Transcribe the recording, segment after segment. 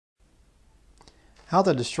How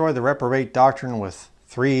to destroy the reprobate doctrine with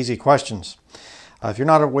 3 easy questions. If you're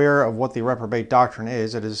not aware of what the reprobate doctrine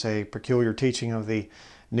is, it is a peculiar teaching of the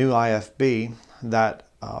new IFB that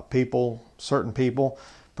certain people,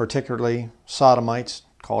 particularly sodomites,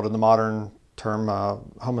 called in the modern term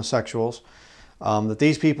homosexuals, that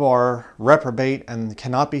these people are reprobate and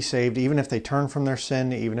cannot be saved even if they turn from their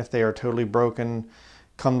sin, even if they are totally broken,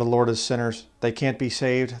 come to the Lord as sinners. They can't be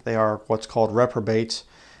saved. They are what's called reprobates,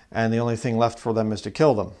 and the only thing left for them is to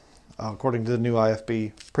kill them, according to the new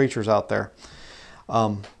IFB preachers out there.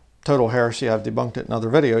 Total heresy. I've debunked it in other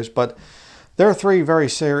videos, but there are 3 very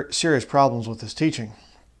serious problems with this teaching,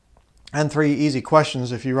 and 3 easy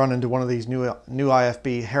questions if you run into one of these new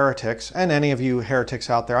IFB heretics, and any of you heretics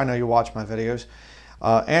out there, I know you watch my videos,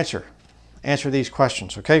 answer these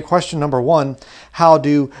questions. Okay, question number 1, how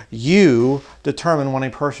do you determine when a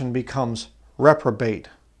person becomes reprobate?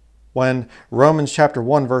 When Romans chapter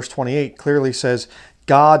 1 verse 28 clearly says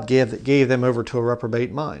God gave them over to a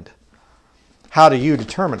reprobate mind. How do you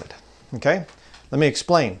determine it? Okay, let me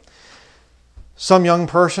explain. Some young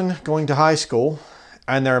person going to high school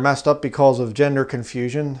and they're messed up because of gender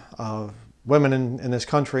confusion. Women in this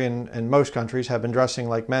country and most countries have been dressing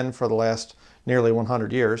like men for the last nearly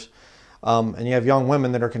 100 years. And you have young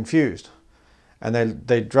women that are confused. And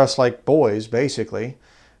they dress like boys, basically.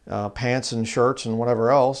 Pants and shirts and whatever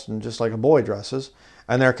else, and just like a boy dresses.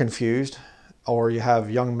 And they're confused. Or you have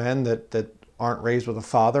young men that aren't raised with a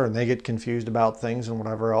father and they get confused about things and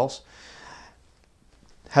whatever else.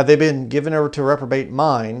 Have they been given over to a reprobate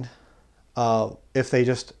mind if they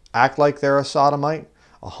just act like they're a sodomite,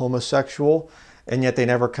 a homosexual, and yet they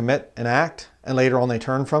never commit an act and later on they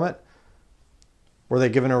turn from it? Were they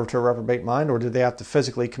given over to a reprobate mind, or did they have to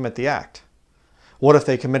physically commit the act? What if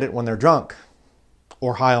they commit it when they're drunk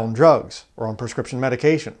or high on drugs or on prescription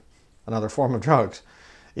medication, another form of drugs,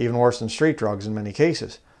 even worse than street drugs in many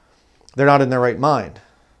cases? They're not in their right mind.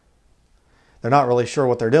 They're not really sure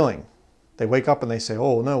what they're doing. They wake up and they say,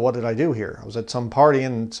 oh no, what did I do here? I was at some party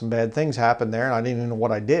and some bad things happened there and I didn't even know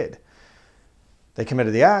what I did. They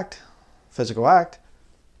committed the act, physical act.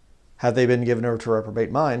 Have they been given over to a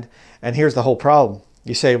reprobate mind? And here's the whole problem.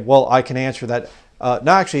 You say, well, I can answer that.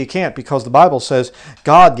 No, actually you can't, because the Bible says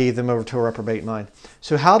God gave them over to a reprobate mind.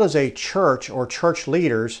 So how does a church or church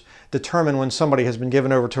leaders determine when somebody has been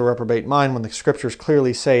given over to a reprobate mind when the scriptures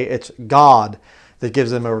clearly say it's God that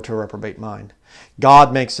gives them over to a reprobate mind?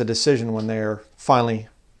 God makes the decision when they're finally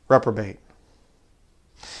reprobate.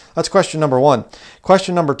 That's question number 1.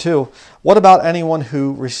 Question number 2, what about anyone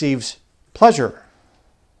who receives pleasure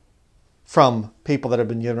from people that have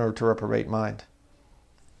been given over to a reprobate mind?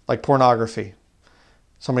 Like pornography.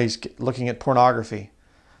 Somebody's looking at pornography,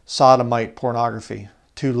 sodomite pornography,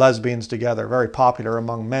 2 lesbians together, very popular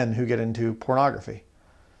among men who get into pornography.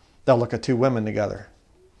 They'll look at 2 women together.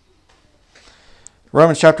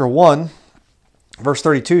 Romans chapter 1, verse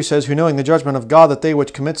 32 says, who knowing the judgment of God that they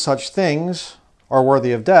which commit such things are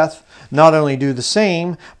worthy of death, not only do the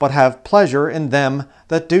same, but have pleasure in them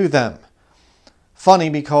that do them. Funny,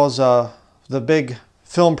 because the big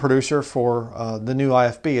film producer for the new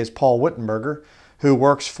IFB is Paul Wittenberger, who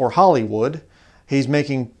works for Hollywood. He's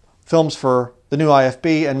making films for the new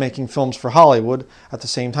IFB and making films for Hollywood at the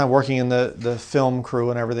same time, working in the film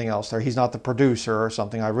crew and everything else there. He's not the producer or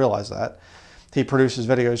something, I realize that. He produces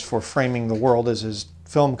videos for Framing the World as his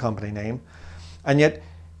film company name. And yet,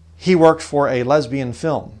 he worked for a lesbian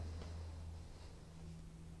film.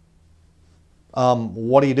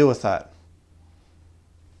 What do you do with that?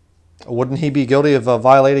 Wouldn't he be guilty of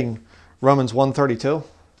violating Romans 1:32?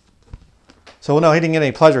 So no, he didn't get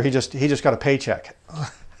any pleasure. He just got a paycheck.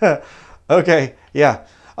 Okay, yeah.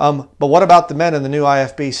 But what about the men in the new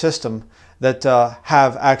IFB system that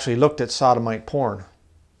have actually looked at sodomite porn?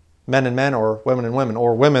 Men and men, or women and women,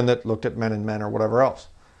 or women that looked at men and men, or whatever else.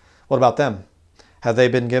 What about them? Have they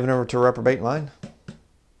been given over to a reprobate mind?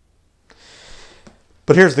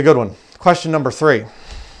 But here's the good one. Question number 3.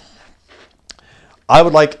 I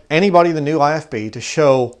would like anybody in the new IFB to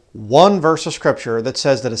show 1 verse of scripture that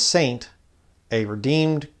says that a saint, a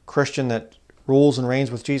redeemed Christian that rules and reigns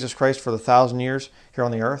with Jesus Christ for the 1,000 years here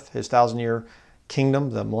on the earth, his 1,000-year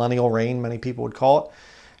kingdom, the millennial reign, many people would call it.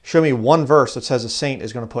 Show me 1 verse that says a saint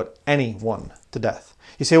is going to put anyone to death.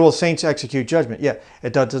 You say, well, saints execute judgment. Yeah,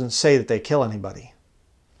 it doesn't say that they kill anybody.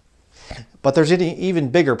 But there's an even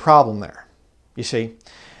bigger problem there, you see.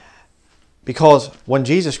 Because when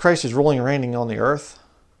Jesus Christ is ruling and reigning on the earth,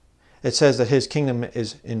 it says that his kingdom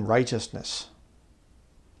is in righteousness.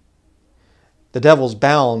 The devil's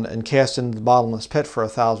bound and cast into the bottomless pit for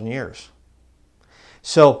 1,000 years.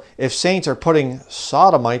 So if saints are putting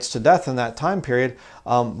sodomites to death in that time period,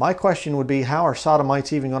 my question would be, how are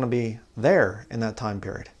sodomites even going to be there in that time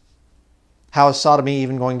period? How is sodomy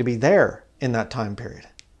even going to be there in that time period?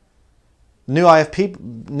 New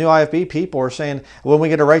IFB people are saying, when we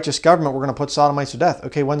get a righteous government, we're going to put sodomites to death.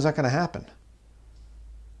 Okay, when's that going to happen?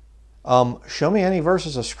 Show me any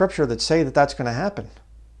verses of Scripture that say that that's going to happen.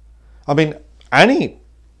 I mean,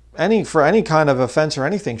 for any kind of offense or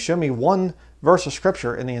anything, show me one verse of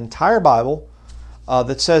Scripture in the entire Bible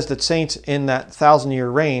that says that saints in that 1,000-year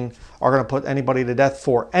reign are going to put anybody to death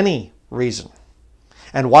for any reason.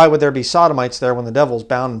 And why would there be sodomites there when the devil's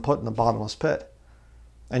bound and put in the bottomless pit?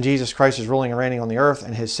 And Jesus Christ is ruling and reigning on the earth,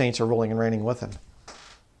 and his saints are ruling and reigning with him.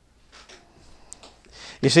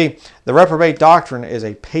 You see, the reprobate doctrine is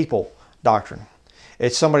a papal doctrine.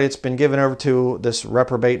 It's somebody that's been given over to this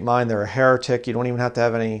reprobate mind. They're a heretic. You don't even have to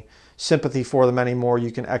have any sympathy for them anymore.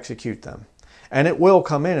 You can execute them. And it will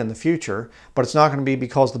come in the future, but it's not going to be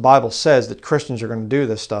because the Bible says that Christians are going to do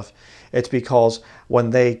this stuff. It's because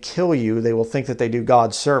when they kill you, they will think that they do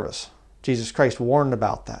God's service. Jesus Christ warned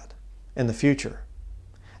about that in the future.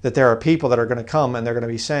 That there are people that are going to come and they're going to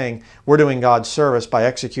be saying, we're doing God's service by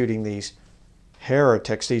executing these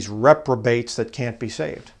heretics, these reprobates that can't be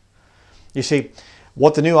saved. You see,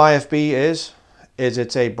 what the new IFB is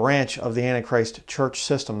it's a branch of the Antichrist church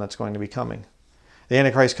system that's going to be coming. The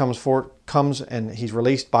Antichrist comes and he's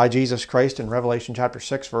released by Jesus Christ in Revelation chapter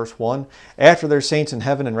 6, verse 1, after there's saints in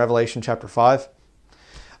heaven in Revelation chapter 5.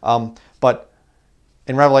 But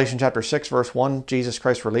in Revelation chapter 6, verse 1, Jesus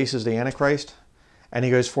Christ releases the Antichrist, and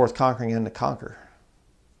he goes forth conquering and to conquer.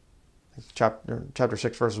 Chapter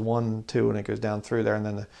 6, verses 1, 2, and it goes down through there, and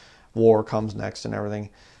then the war comes next and everything.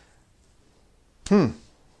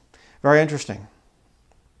 Very interesting.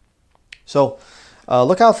 So,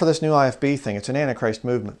 look out for this new IFB thing. It's an Antichrist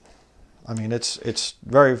movement. I mean, it's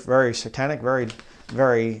very, very satanic, very,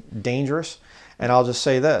 very dangerous. And I'll just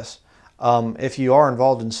say this. If you are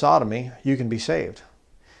involved in sodomy, you can be saved.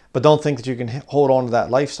 But don't think that you can hold on to that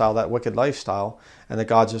lifestyle, that wicked lifestyle, and that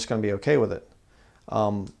God's just going to be okay with it.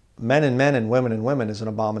 Men and men and women is an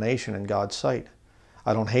abomination in God's sight.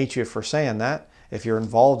 I don't hate you for saying that. If you're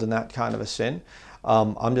involved in that kind of a sin,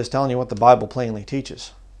 I'm just telling you what the Bible plainly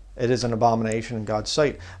teaches. It is an abomination in God's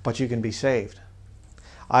sight, but you can be saved.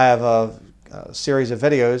 I have a series of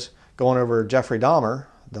videos going over Jeffrey Dahmer,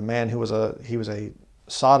 the man who was a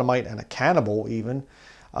sodomite and a cannibal even,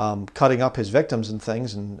 cutting up his victims and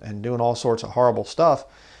things and doing all sorts of horrible stuff.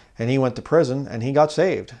 And he went to prison and he got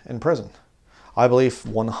saved in prison. I believe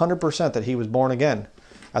 100% that he was born again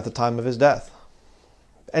at the time of his death.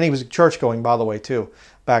 And he was church going, by the way, too,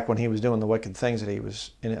 back when he was doing the wicked things that he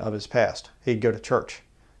was in of his past. He'd go to church,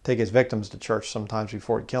 take his victims to church sometimes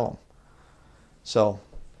before he'd kill them. So,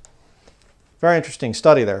 very interesting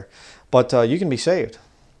study there. But you can be saved.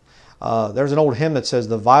 There's an old hymn that says,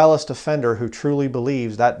 the vilest offender who truly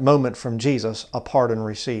believes that moment from Jesus a pardon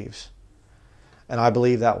receives. And I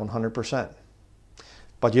believe that 100%.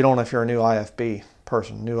 But you don't if you're a new IFB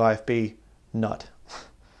person, new IFB nut.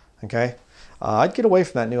 Okay? I'd get away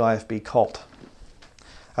from that new IFB cult.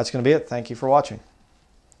 That's going to be it. Thank you for watching.